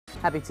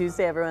Happy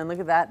Tuesday, everyone. Look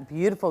at that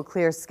beautiful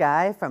clear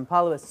sky from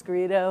Palo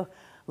Escrito.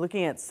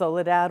 Looking at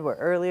Soledad, where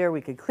earlier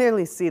we could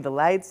clearly see the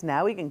lights.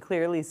 Now we can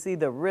clearly see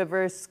the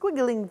river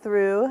squiggling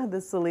through the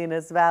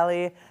Salinas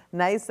Valley.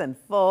 Nice and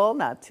full,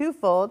 not too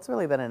full. It's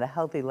really been at a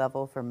healthy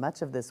level for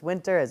much of this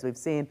winter, as we've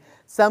seen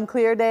some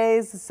clear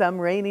days, some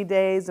rainy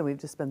days, and we've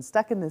just been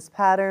stuck in this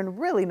pattern.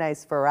 Really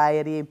nice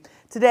variety.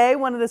 Today,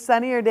 one of the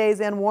sunnier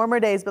days and warmer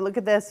days, but look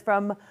at this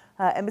from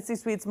Embassy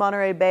Suites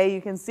Monterey Bay.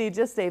 You can see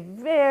just a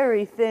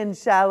very thin,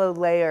 shallow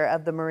layer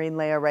of the marine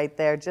layer right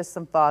there. Just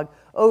some fog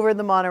over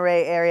the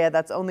Monterey area.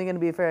 That's only going to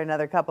be for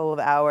another couple of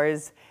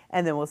hours,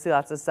 and then we'll see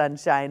lots of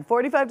sunshine.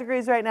 45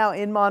 degrees right now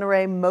in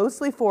Monterey,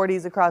 mostly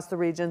 40s across the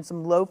region,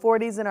 some low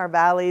 40s in our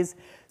valleys,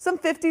 some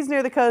 50s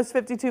near the coast,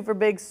 52 for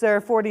Big Sur,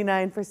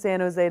 49 for San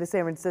Jose to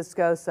San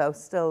Francisco, so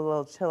still a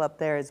little chill up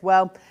there as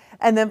well.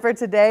 And then for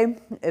today,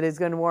 it is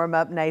going to warm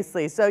up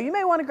nicely. So you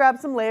may want to grab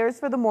some layers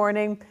for the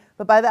morning,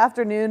 but by the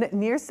afternoon,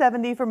 near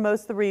 70 for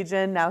most of the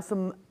region. Now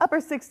some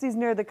upper 60s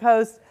near the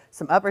coast,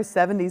 some upper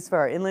 70s for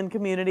our inland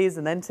communities,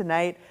 and then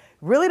tonight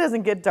really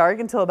doesn't get dark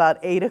until about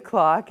 8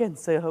 o'clock, and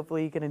so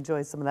hopefully you can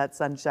enjoy some of that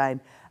sunshine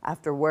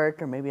after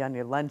work or maybe on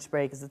your lunch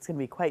break, because it's going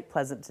to be quite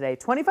pleasant today.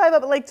 25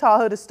 up at Lake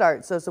Tahoe to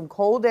start, so some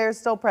cold air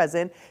still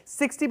present.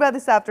 60 by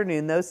this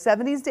afternoon, though.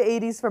 70s to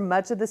 80s for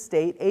much of the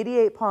state.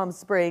 88 Palm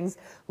Springs,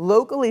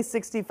 locally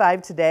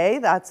 65 today.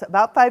 That's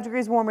about 5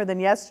 degrees warmer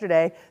than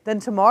yesterday. Then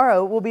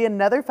tomorrow will be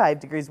another 5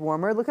 degrees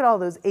warmer. Look at all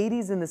those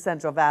 80s in the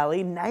Central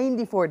Valley.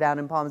 94 down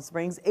in Palm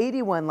Springs,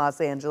 81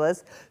 Los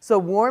Angeles. So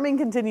warming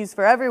continues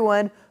for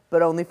everyone,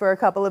 but only for a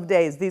couple of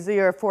days. These are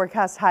your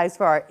forecast highs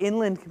for our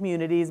inland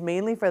communities,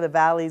 mainly for the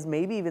valleys,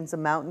 maybe even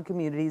some mountain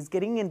communities,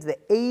 getting into the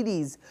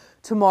 80s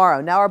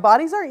tomorrow. Now, our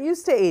bodies aren't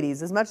used to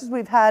 80s. As much as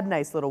we've had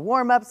nice little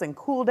warm-ups and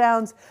cool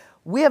downs,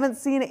 we haven't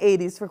seen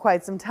 80s for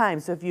quite some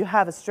time. So if you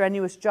have a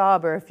strenuous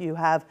job, or if you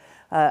have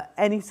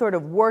any sort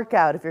of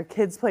workout, if your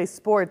kids play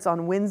sports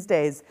on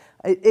Wednesdays,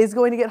 it is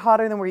going to get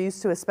hotter than we're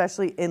used to,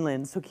 especially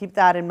inland. So keep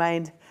that in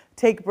mind.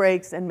 Take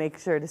breaks and make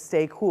sure to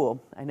stay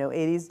cool. I know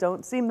 80s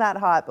don't seem that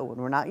hot, but when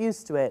we're not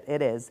used to it,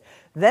 it is.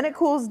 Then it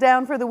cools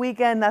down for the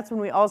weekend. That's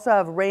when we also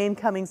have rain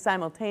coming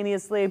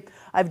simultaneously.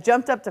 I've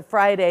jumped up to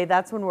Friday.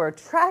 That's when we're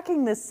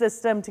tracking this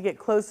system to get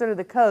closer to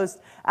the coast.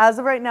 As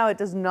of right now, it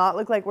does not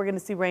look like we're going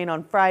to see rain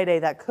on Friday.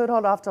 That could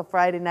hold off till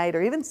Friday night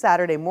or even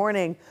Saturday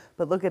morning.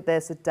 But look at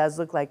this. It does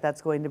look like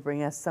that's going to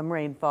bring us some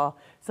rainfall,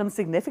 some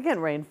significant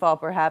rainfall,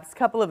 perhaps a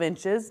couple of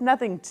inches.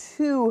 Nothing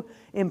too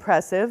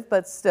impressive,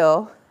 but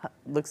still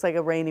looks like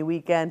a rainy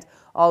weekend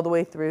all the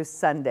way through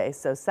Sunday.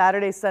 So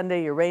Saturday,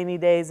 Sunday, your rainy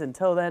days.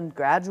 Until then,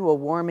 gradual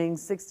warming,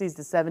 60s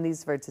to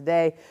 70s for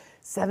today,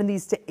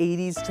 70s to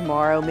 80s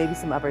tomorrow, maybe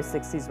some upper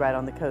 60s right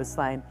on the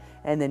coastline.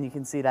 And then you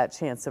can see that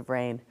chance of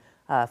rain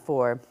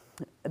for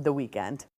the weekend.